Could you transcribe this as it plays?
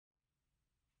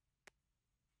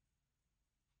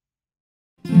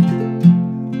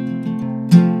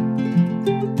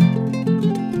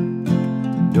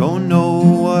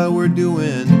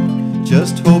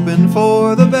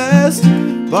for the best.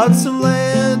 Bought some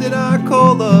land in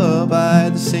Arcola by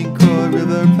the St. Croix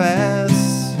River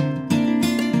Pass.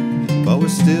 But we're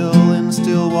still in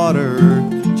Stillwater,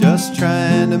 just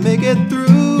trying to make it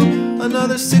through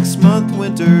another 6-month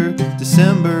winter,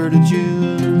 December to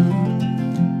June.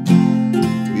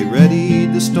 We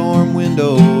readied the storm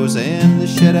windows and the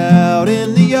shed out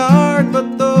in the yard,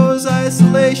 but those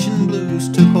isolation blues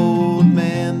took hold,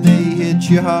 man, they hit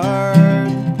you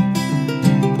hard.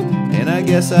 And I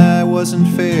guess I wasn't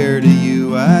fair to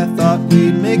you, I thought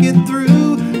we'd make it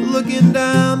through, looking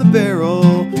down the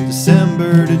barrel,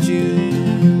 December to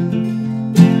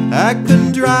June. I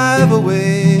couldn't drive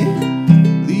away,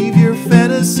 leave your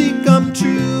fantasy come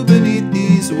true beneath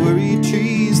these worried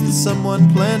trees that someone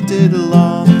planted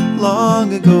long,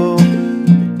 long ago.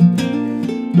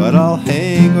 But I'll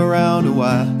hang around a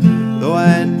while, though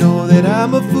I know that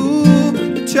I'm a fool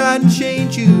to try and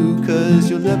change you, 'cause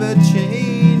you'll never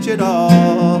change at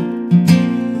all.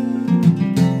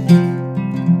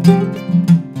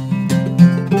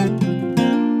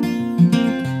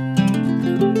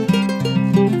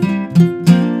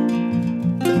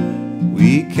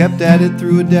 We kept at it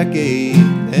through a decade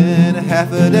and a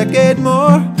half a decade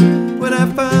more, when I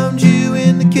found you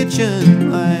in the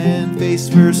kitchen, lying face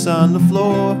first on the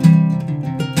floor,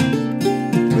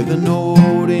 with a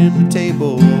note in the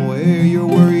table where your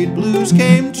worried blues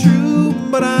came true.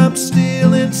 But I'm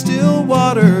still in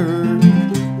Stillwater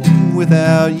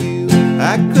without you.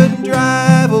 I couldn't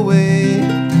drive away,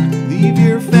 leave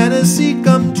your fantasy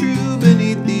come true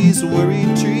beneath these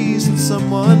worried trees that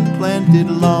someone planted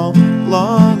long,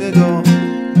 long ago.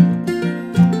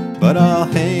 But I'll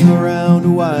hang around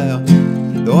a while,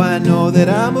 though I know that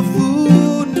I'm a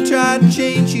fool to try to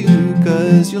change you,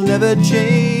 'cause you'll never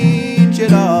change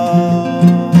at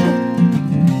all.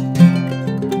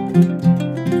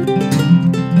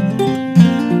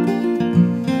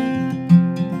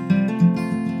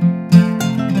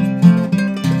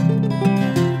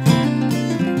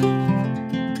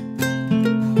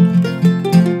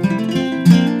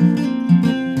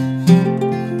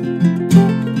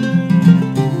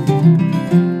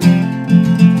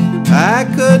 I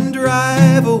couldn't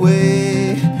drive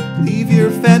away, leave your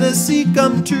fantasy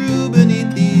come true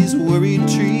beneath these worried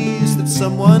trees that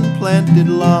someone planted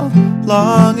long,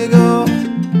 long ago.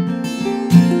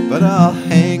 But I'll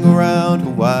hang around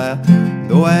a while,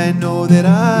 though I know that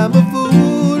I'm a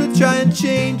fool to try and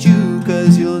change you,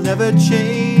 'cause you'll never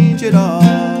change at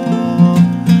all.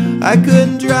 I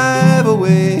couldn't drive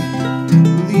away,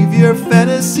 leave your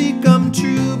fantasy come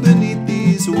true beneath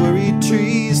these worried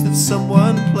trees that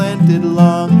someone planted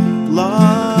long,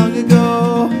 long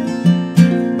ago.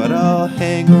 But I'll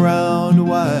hang around a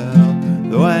while,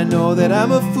 though I know that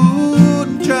I'm a fool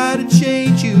and try to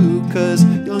change you, 'cause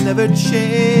you'll never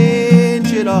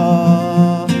change at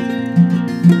all.